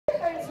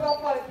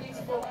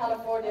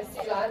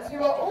California sea lions,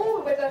 who are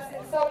all with us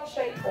in some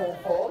shape or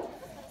form.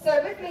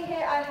 So with me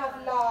here I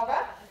have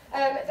Lara.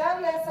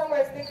 Down there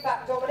somewhere is Big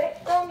Fat Dominic.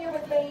 Dom, you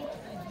with me?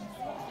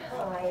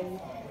 Hi.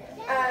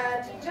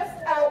 And just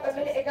out a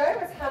minute ago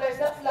was Hanno's,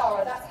 that's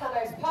Lara, that's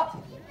Hanno's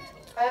pup.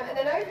 And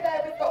then over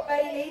there we've got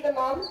Bailey, the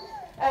mum,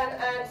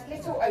 and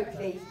little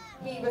Oakley.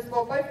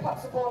 Well, both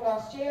pups were born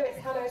last year. It's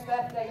Hanno's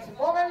birthday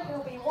tomorrow.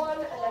 He'll be 1,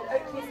 and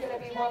then Oakley's going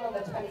to be 1 on the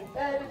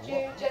 23rd of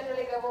June.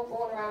 Generally, they're all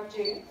born around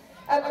June.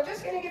 I'm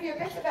just going to give you a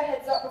bit of a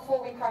heads up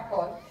before we crack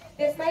on.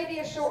 This may be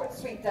a short and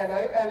sweet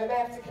demo. We may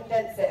have to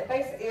condense it. And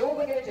basically, all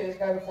we're going to do is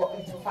go with what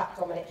little fat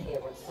Dominic here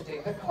wants to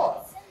do,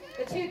 because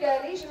the two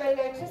girlies, you may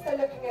notice, they're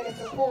looking a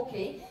little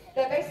porky.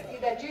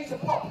 They're due to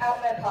pop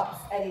out their pups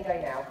any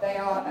day now. They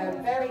are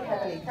very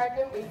heavily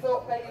pregnant. We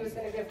thought Bailey was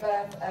going to give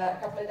birth a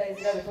couple of days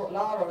ago. We thought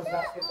Lara was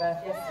about to give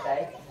birth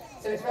yesterday.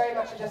 So it's very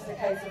much just a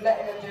case of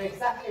letting them do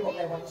exactly what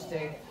they want to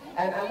do.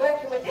 And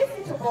working with this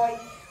little boy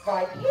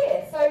right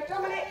here. So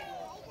Dominic,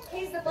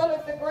 he's the bull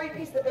of the group.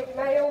 He's the big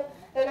male.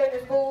 They're known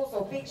as bulls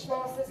or beach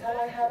masters.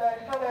 Hello, Hanno.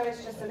 Hanno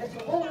is just a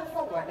little bull in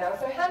front right now.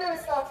 So Hanno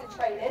has started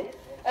training.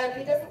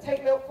 He doesn't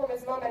take milk from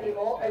his mum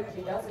anymore.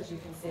 Oakley does, as you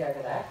can see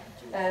over there.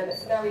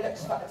 So now he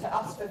looks to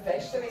us for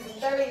fish. So he's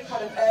in very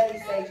kind of early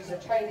stages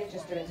of training,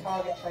 just doing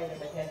target training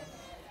with him.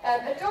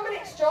 And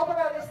Dominic's job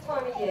around this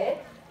time of year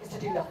is to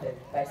do nothing,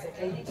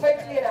 basically. He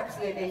totally and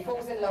absolutely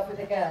falls in love with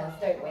the girls,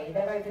 don't we?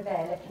 They're over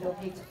there looking all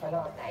beautiful,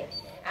 aren't they?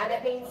 And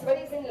it means when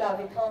he's in love,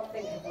 he can't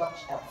think of much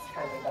else,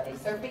 can we, buddy?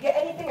 So if we get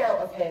anything out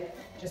of him,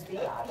 just be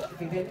glad. It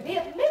could be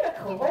a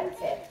miracle, won't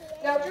it?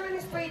 Now, during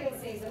this breeding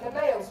season, the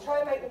males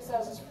try and make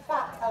themselves as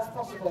fat as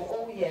possible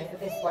all year for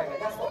this moment.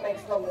 That's what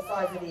makes Dom the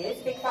size that he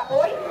is. Big fat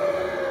boy.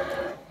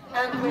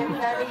 And we're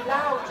very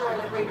loud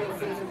during the breeding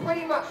season.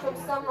 Pretty much from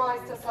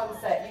sunrise to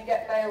sunset, you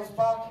get males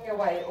barking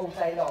away all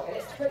day long. And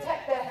it's to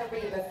protect their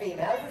harem of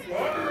females, isn't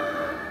it?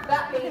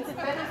 That means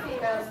many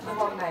females to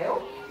one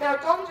male. Now,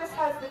 Dom just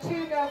has the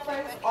 2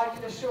 girlfriends. I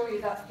can assure you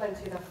that's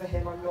plenty enough for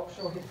him. I'm not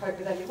sure he'd cope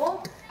with any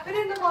more. But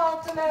in the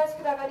wild, the males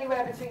could have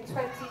anywhere between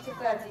 20 to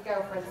 30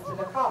 girlfriends to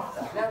look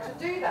after. Now, to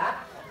do that,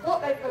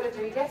 what they've got to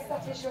do, yes,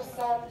 that is your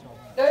son.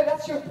 No,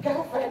 that's your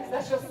girlfriend.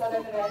 That's your son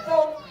over there.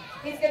 Dom,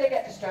 he's going to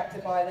get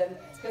distracted by them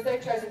because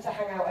they've chosen to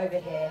hang out over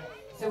here.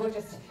 So we'll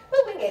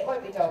wing it,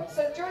 won't we, Dom?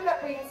 So during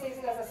that breeding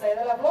season, as I say,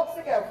 they'll have lots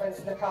of girlfriends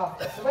to look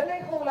after. So when they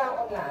haul out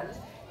on land,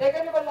 they're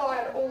going to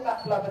rely on all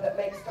that blubber that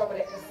makes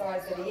Dominic the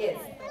size that he is.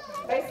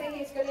 Basically,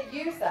 he's going to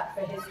use that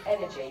for his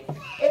energy.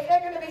 If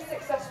they're going to be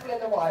successful in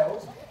the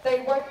wild,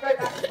 they won't go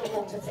back to the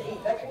water to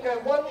eat. They can go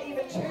 1,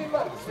 even 2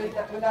 months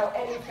without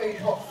any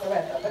food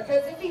whatsoever.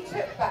 Because if he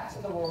took back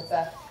to the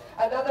water,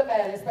 another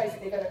male is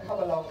basically going to come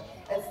along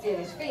and steal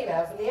his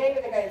females. And the aim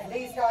of the game for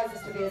these guys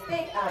is to be as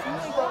big and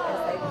as strong as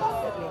they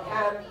possibly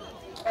can,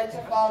 and to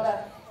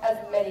father as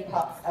many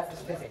pups as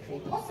is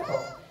physically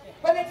possible.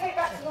 When they take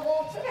back to the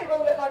water, they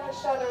will look like a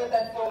shadow of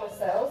their former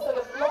selves.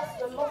 They'll have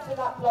lost a lot of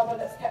that blubber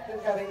that's kept them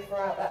going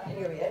throughout that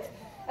period.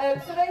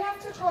 So they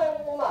have to try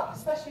and warm up,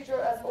 especially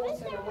as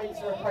autumn and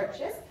winter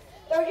approaches.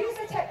 They'll use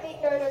a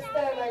technique known as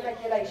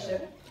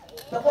thermoregulation.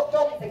 But what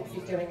Dom thinks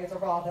he's doing is a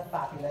rather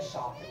fabulous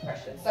sharp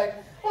impression. So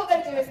what they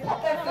do is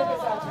pop their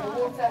flippers out of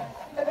the water,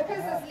 and because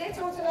there's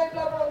little to no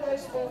blubber on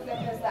those small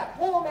flippers, that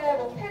warm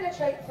air will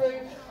penetrate through,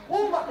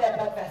 warm up their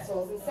blood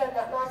vessels, and send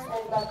that nice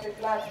warm blood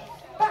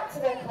back to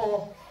their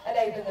core,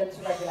 enabling them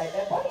to regulate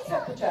their body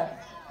temperature.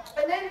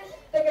 And then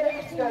they're going to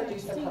have to go and do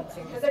some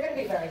hunting, because they're going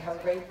to be very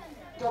hungry.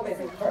 Dom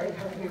isn't very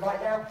hungry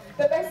right now,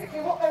 but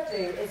basically what they'll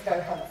do is go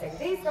hunting.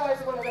 These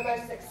guys are one of the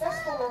most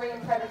successful marine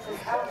predators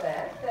out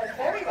there. They're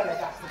very well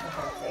adapted to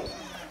hunting.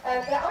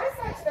 Their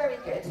eyesight's very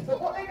good,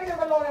 but what they're going to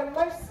rely on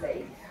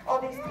mostly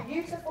are these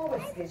beautiful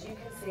whiskers you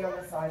can see on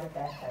the side of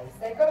their face.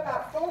 They've got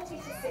about 40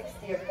 to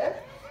 60 of them.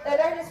 They're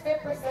known as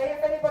Whipsnade.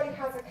 If anybody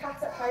has a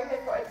cat at home,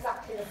 they've got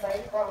exactly the same.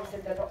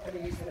 Granted, they're not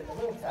going to use them in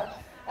the water.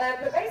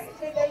 But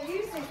basically, they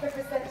use these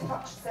because they're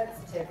touch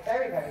sensitive,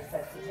 very, very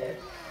sensitive.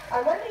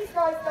 And when these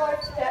guys dive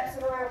to depths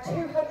of around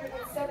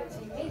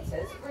 270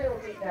 metres, real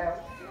deep down,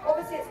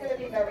 obviously it's going to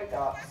be very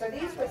dark. So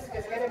these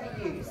whiskers are going to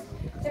be used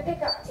to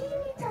pick up teeny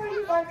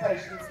tiny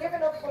vibrations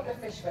given off from the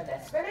fish when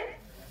they're swimming.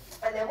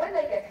 And then when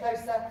they get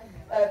closer,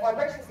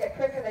 vibrations get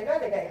quicker, they know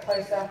they're getting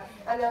closer,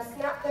 and they'll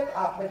snap them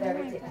up with their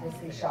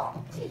ridiculously sharp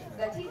teeth.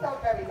 Their teeth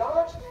aren't very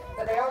large,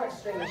 but they are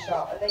extremely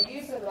sharp, and they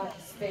use them like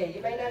a spear.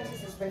 You may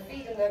notice as we're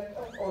feeding them,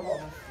 or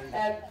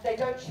not, they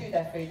don't chew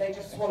their food, they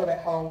just swallow it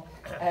whole,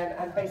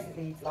 and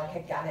basically like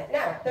a gannet.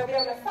 Now, they'll be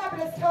having a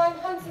fabulous time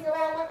hunting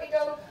around, won't we,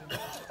 Dom?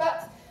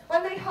 But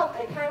when they hunt,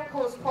 they can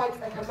cause quite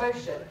a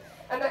commotion,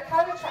 and that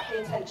can attract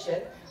the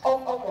attention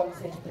of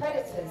unwanted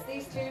predators.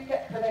 These two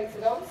get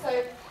predated on,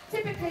 so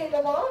typically in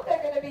the wild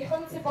they're going to be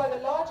hunted by the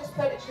largest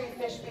predatory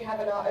fish we have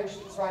in our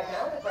oceans right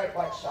now, the great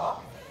white shark,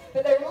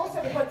 but they will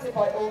also be hunted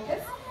by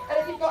orcas, and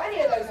if you've got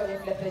any of those on your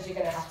flippers, you're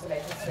going to have to make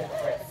a swim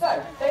for it.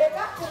 So they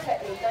adapt a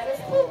technique known as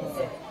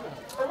porpoising,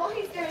 and what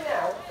he's doing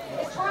now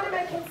is trying to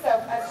make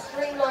himself as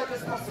streamlined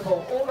as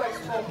possible, almost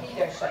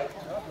torpedo-shaped,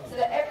 so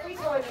that every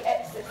time he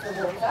exits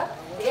the water,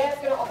 the air's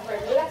going to offer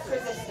him less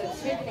resistance,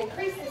 so he can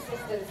increase his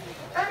distance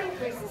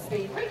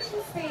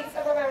speeds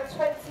of around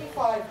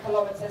 25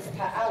 kilometres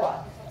per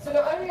hour. So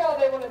not only are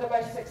they one of the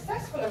most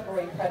successful of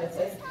marine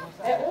predators,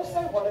 they're also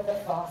one of the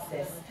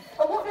fastest.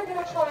 And what they're going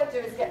to try and do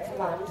is get to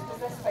land,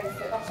 because let's face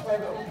it, that's where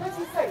we're all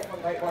pretty safe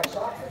on great white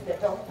sharks, isn't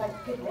it, Dom? Thank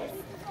goodness.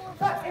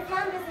 But if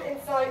land isn't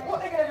in sight,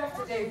 what they're going to have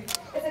to do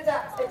is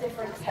adapt a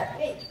different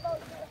technique.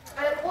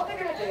 And what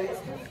they're going to do is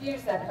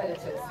confuse their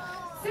predators.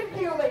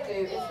 Simply all they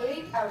do is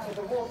leap out of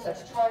the water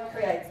to try and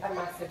create a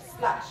massive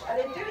splash. And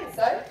in doing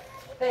so,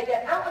 they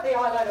get out of the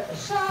eye line of the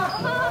shark,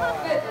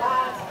 good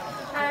lad,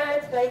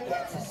 and they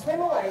get to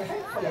swim away,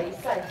 hopefully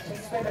safe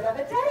to swim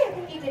another day. I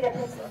think he did a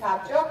pretty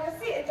fab job. You'll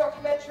see it in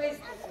documentaries.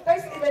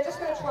 Basically, they're just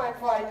going to try and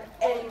find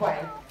any way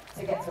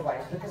to get away,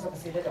 because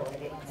obviously they don't want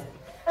to get eaten.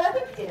 And I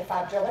think he did a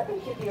fab job. I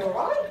think he'd be all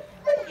right,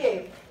 wouldn't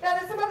you? Now,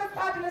 there's some other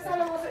fabulous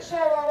animals that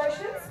share our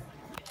oceans.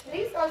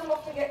 These guys will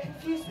often get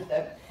confused with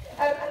them.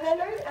 And they're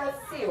known as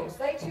seals.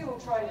 They too will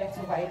try and get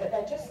away, but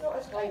they're just not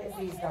as great as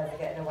these guys are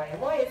getting away.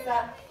 And why is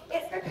that?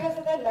 It's because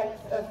of the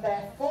length of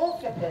their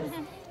fore-flippers.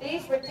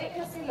 These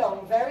ridiculously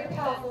long, very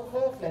powerful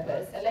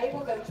fore-flippers enable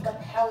them to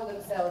propel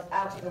themselves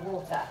out of the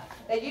water.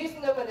 They're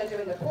using them when they're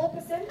doing the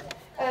porpoising.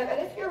 And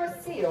if you're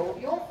a seal,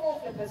 your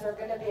fore-flippers are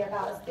going to be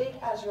about as big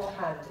as your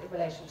hand in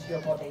relation to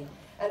your body.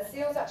 And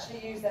seals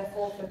actually use their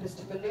fore-flippers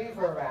to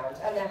manoeuvre around,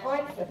 and their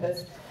hind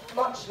flippers,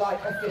 much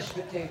like a fish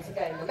would do to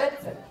gain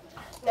momentum.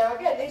 Now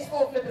again, these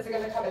fore-flippers are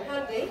going to come in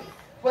handy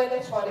when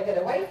they're trying to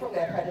get away from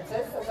their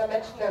predators. As I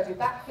mentioned, they'll do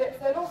backflips,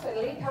 they'll also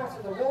leap out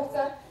of the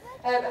water,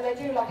 and they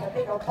do like a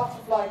big old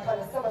butterfly kind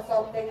of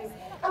somersault things.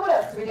 And what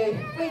else do?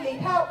 We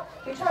leap out,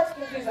 we try to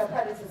confuse our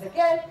predators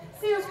again.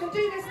 Seals can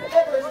do this, but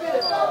never as good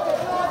as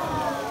dolphins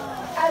are.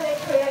 And they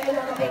create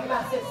another big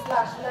massive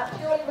splash, and that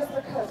purely was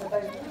because of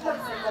those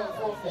massive long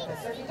fore-flippers.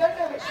 So if you don't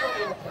know which one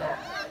you're looking at,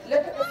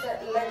 look at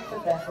the length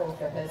of their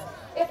fore-flippers.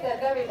 If they're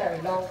very,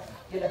 very long,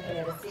 you're looking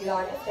at a sea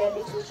lion. If they're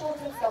little short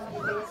and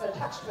stumpy things and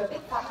attached to a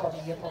big fat body,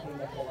 you're probably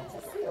looking at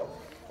a seal.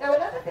 Now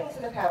another thing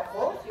to look out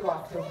for, if you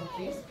are still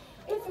confused,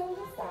 is on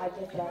the side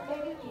of their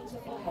very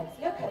beautiful heads.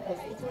 Look at those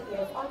little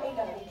ears. Aren't they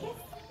lovely? Kiss.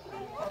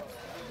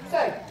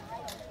 So,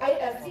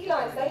 sea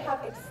lions, they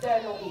have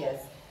external ears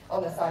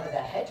on the side of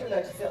their head. You'll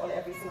notice it on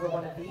every single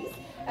one of these.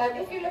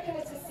 If you're looking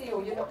at a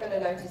seal, you're not going to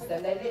notice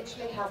them. They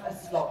literally have a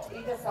slot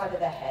either side of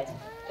their head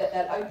that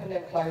they'll open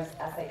and close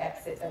as they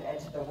exit and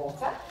enter the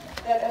water.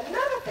 Then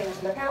another thing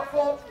to look out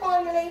for,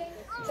 finally,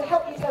 to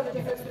help you tell the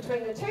difference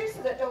between the two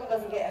so that Dom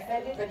doesn't get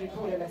offended when you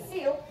call him a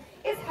seal,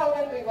 is how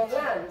they move on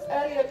land.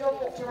 Earlier, Dom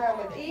walked around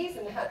with ease,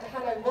 and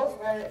Hanno was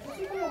wearing it. Has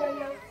he gone away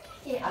now?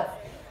 He has.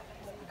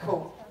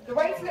 Cool. The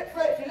way to look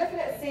for it, if you're looking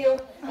at a seal,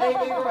 they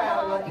move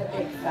around like a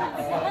big fat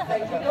swan.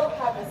 They do not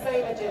have the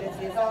same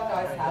agility as our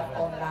guys have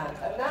on land,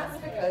 and that's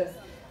because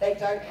they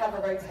don't have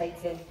a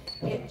rotating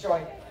hip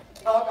joint.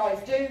 Our guys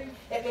do.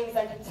 It means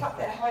they can tuck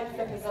their hind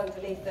flippers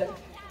underneath them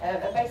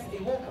and basically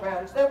walk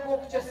around. They'll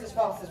walk just as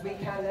fast as we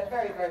can. They're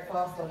very, very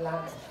fast on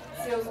land.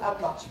 Seals are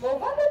much more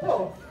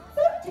vulnerable.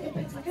 So you did a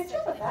pretty good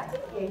job of that,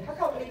 didn't you? I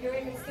can't believe you're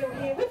even still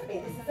here with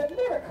me. This is a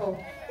miracle,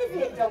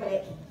 isn't it,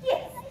 Dominic?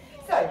 Yes.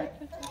 So,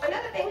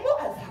 another thing,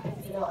 what else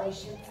happens in our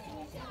oceans? Can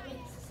you tell me?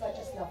 This is like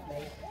just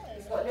lovely.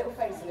 He's got a little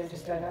face in him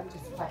just going, I'm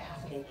just quite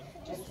happy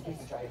just to be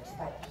stroked.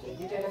 Thank you.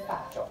 You're doing a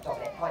fab job,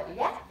 Dominic, aren't you?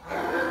 Yeah?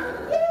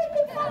 Yeah,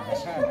 good fabulous.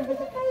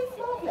 It's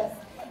marvellous.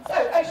 So,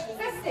 oceans,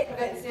 let's stick with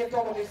it and see if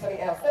Dom will do something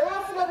else. There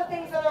are some other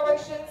things in our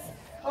oceans.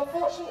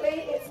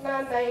 Unfortunately, it's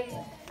man-made,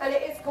 and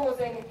it is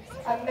causing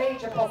a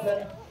major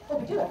problem. Oh,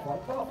 we do have one,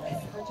 marvellous.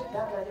 I did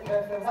that and I didn't know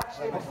if there was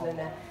actually a button in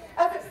there.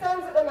 As it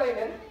stands at the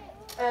moment,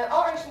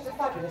 our oceans are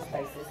fabulous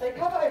places. They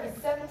cover over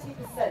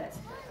 70%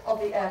 of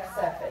the Earth's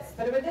surface.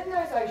 But within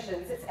those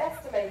oceans, it's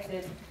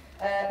estimated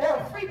there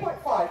are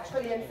 3.5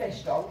 trillion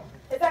fish, Dom.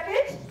 Is that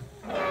good?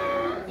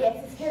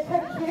 Yes, it's good,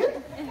 thank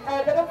you.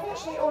 But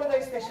unfortunately, all of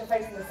those fish are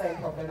facing the same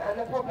problem, and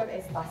the problem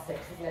is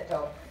plastics, isn't it,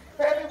 Dom?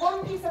 For every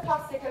one piece of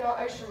plastic in our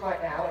ocean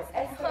right now, it's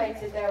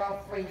estimated there are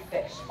 3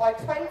 fish. By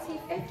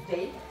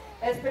 2050,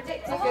 there's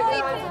predicted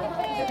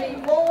to be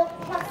more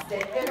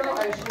plastic in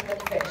our ocean than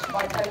fish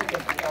by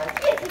 2050, guys.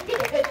 Yes, you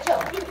did a good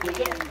job, didn't you?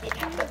 Yes, you did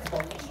have lots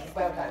more fishes.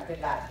 Well done,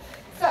 good lad.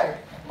 So,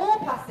 more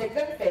plastic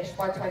than fish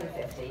by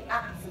 2050.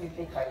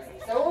 Absolutely crazy.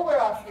 So all we're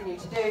asking you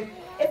to do,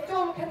 if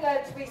Dom can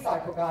learn to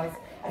recycle, guys,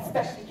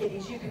 especially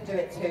kiddies, you can do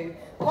it too.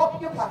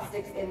 Pop your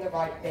plastics in the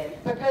right bin,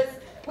 because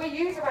we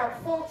use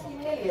around 40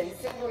 million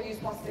single-use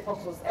plastic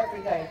bottles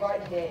every day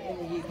right here in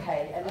the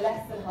UK, and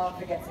less than half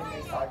are getting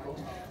recycled.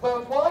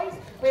 Worldwide,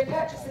 we're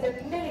purchasing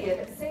 1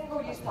 million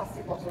single-use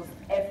plastic bottles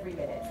every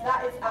minute.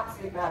 That is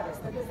absolute madness,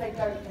 because they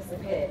don't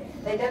disappear.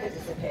 They never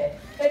disappear.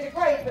 They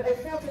degrade, but they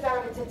filter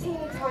down into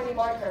teeny tiny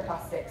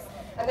microplastics,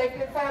 and they've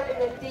been found in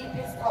the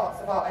deepest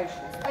parts of our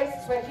oceans,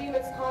 places where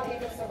humans can't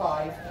even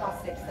survive.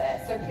 Plastic's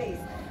there. So please,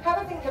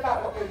 have a think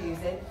about what you're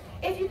using.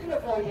 If you can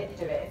avoid it,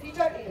 do it. If you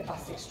don't need a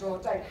plastic straw,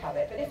 don't have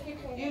it. But if you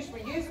can use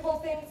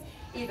reusable things,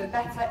 even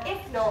better.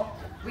 If not,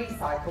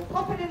 recycle.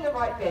 Pop it in the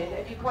right bin,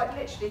 and you quite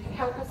literally can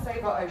help us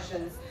save our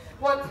oceans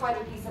one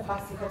tiny piece of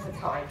plastic at a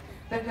time,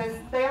 because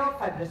they are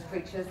fabulous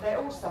creatures. They're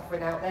all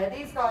suffering out there.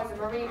 These guys are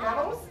marine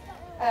mammals.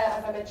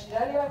 as I mentioned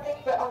earlier, I think,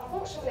 but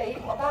unfortunately,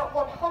 about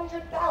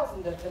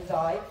 100,000 of them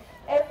die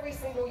every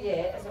single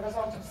year as a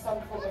result of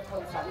some form of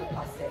contact with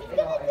plastic in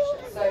our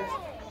ocean. So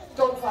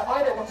Don's like,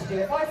 I know what to do.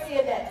 If I see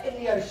a net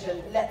in the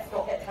ocean, let's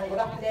not get tangled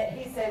up in it.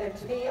 He's saying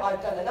to me,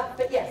 I've done enough.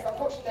 But yes,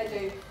 unfortunately they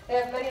do. They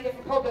have many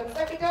different problems.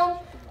 Don't we, Don?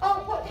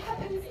 Oh, what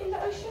happens in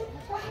the ocean?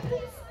 What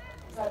happens?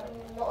 It's like,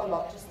 not a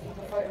lot, just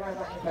people floating around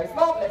like hippos.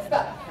 Marvellous.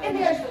 But in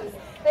the oceans,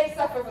 they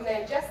suffer when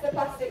they ingest the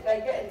plastic, they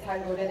get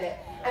entangled in it.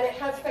 And it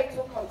has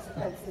fatal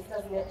consequences,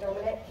 doesn't it,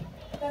 Dominic?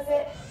 Does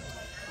it?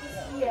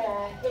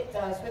 Yeah, it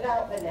does.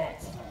 Without the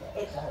net.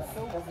 It does,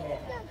 doesn't it?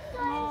 This is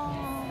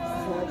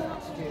all I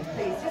have to do.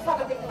 Please, just have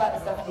a think about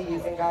the stuff you're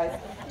using, guys.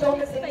 Dom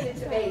has hinted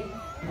to me,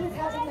 he's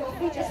had enough,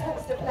 he just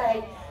wants to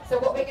play. So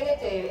what we're going to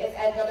do is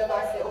end on a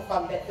nice little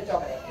fun bit for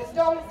Dominic. Because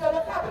Dom has done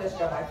a fabulous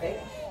job, I think.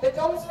 But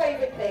Dom's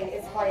favourite thing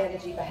is high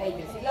energy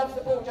behaviours. He loves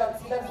the ball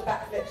jumps, he loves the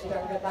backflips, you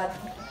know, good lad.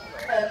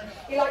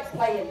 He likes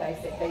playing,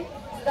 basically.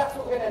 So that's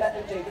what we're going to let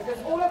them do.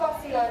 Because all of our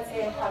sea lions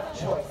here have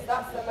choice.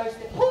 That's the most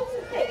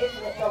important thing,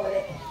 isn't it,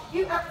 Dominic?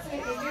 You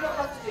absolutely do not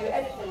have to do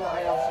anything that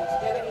I ask you to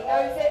do, and he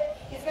knows it.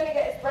 He's going to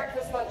get his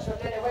breakfast, lunch, or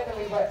dinner, whether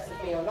he works with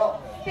me or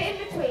not. But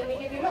in between,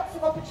 we give you lots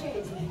of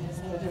opportunities. He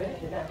doesn't want to do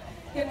anything now.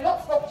 Give them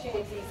lots of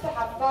opportunities to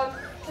have fun,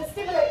 to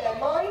stimulate their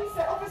minds.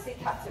 They're obviously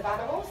captive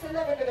animals, so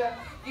they're never going to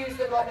use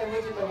them like they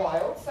would in the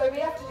wild. So we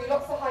have to do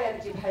lots of high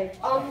energy behaviour.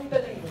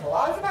 Unbelievable.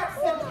 I was about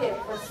to send him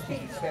for a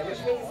speed swim,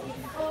 which means he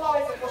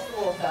flies across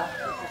the water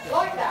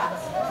like that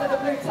to the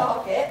blue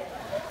target.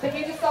 But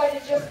you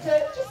decided just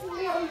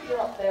meander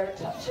up there and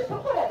touch it.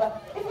 But whatever.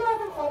 If you're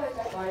having fun, I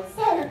don't mind.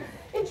 So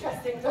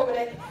interesting,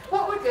 Dominic.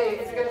 What we'll do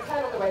is we're going to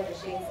turn on the wave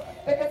machines.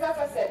 Because as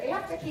I said, we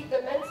have to keep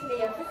them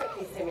mentally and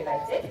physically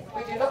stimulated.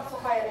 We do lots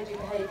of high energy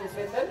behaviours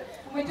with them.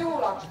 We do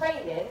all our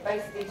training,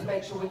 basically to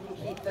make sure we can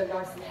keep them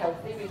nice and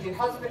healthy. We do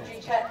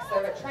husbandry checks,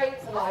 they're trained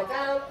to lie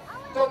down.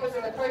 Don was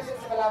in the process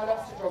of allowing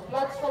us to draw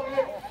bloods from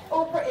him.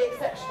 All pretty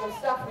exceptional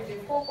stuff. We do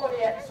full body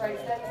x-rays,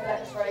 dental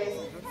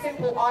x-rays,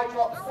 simple eye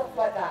drops, stuff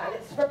like that. And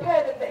it's to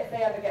prepare them that if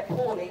they ever get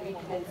poorly, we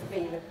can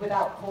intervene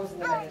without causing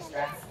them any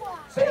stress.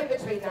 But in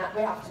between that,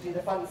 we have to do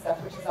the fun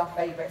stuff, which is our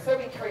favourite. So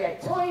we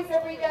create toys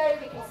every day.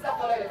 We can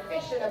stuff a load of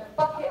fish in a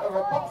bucket or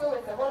a bottle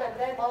if they're one over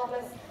there,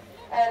 marvellous.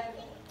 And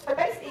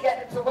basically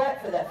get them to work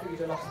for their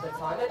food a lot of the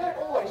time. They don't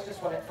always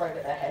just want it thrown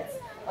at their heads,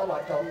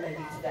 unlike Don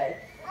maybe today.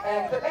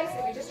 But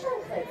basically we just try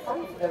and create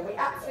fun for them. We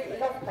absolutely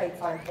love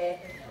playtime here.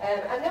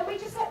 And then we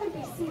just let them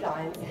be sea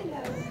lions.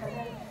 Hello,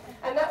 hello.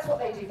 And that's what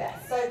they do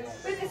best. So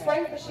with this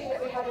wave machine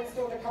that we had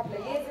installed a couple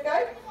of years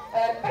ago,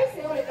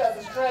 basically all it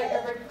does is create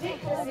a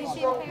ridiculously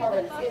strong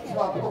current into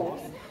our pools.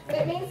 But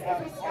it means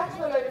if we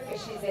scatter a load of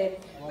fishes in,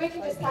 we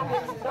can just tap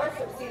into the nice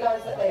little sea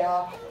lions that they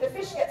are. The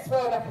fish get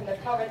swirled up in the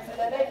current, and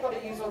then they've got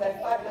to use all their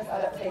fabulous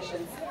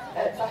adaptations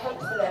to hunt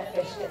for their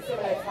fish, and it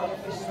simulates how the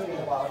fish swim in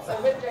the wild. So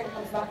when Jane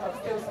comes back, I'll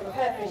steal some of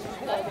her fish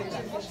because I've been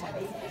too fish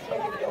happy and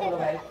give it all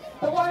away.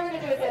 But what I'm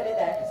going to do is end it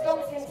there, because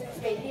Dom's hinted to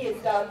me he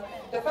is done.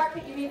 The fact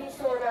that you even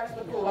saw him out of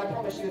the pool, I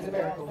promise you, is a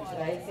miracle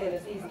today. Seeing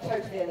as he's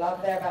totally in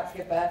love, they're about to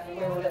give birth, and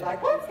we're all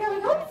like, what's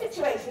going on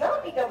situation,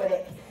 aren't we,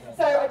 Dominic?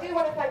 So I do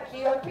want to thank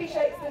you. I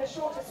appreciate it's been a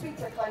shorter,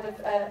 sweeter kind of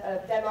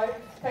demo.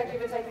 Thank you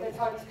for taking the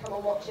time to come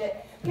and watch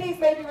it. Please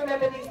maybe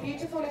remember these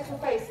beautiful little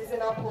faces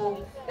in our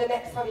pool the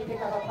next time you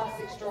pick up a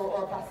plastic straw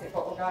or a plastic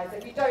bottle, guys.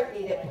 If you don't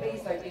need it,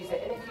 please don't use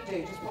it. And if you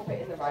do, just pop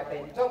it in the right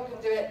bin. Dom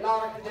can do it,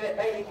 Lara can do it,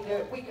 Bailey can do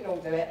it, we can all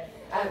do it.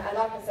 And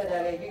like I said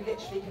earlier, you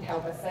literally can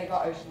help us save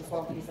our oceans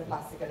one piece of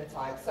plastic at a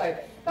time. So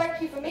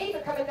thank you for me for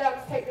coming down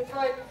to take the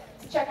time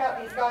to check out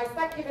these guys.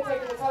 Thank you for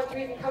taking the time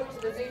to even come to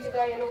the zoo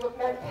today, and all the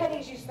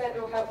pennies you spent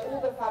will help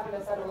all the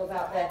fabulous animals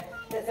out there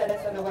that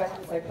ZSL are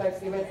working so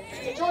closely with.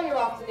 Enjoy your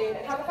afternoon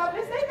and have a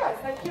fabulous day, guys.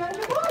 Thank you and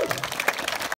goodbye.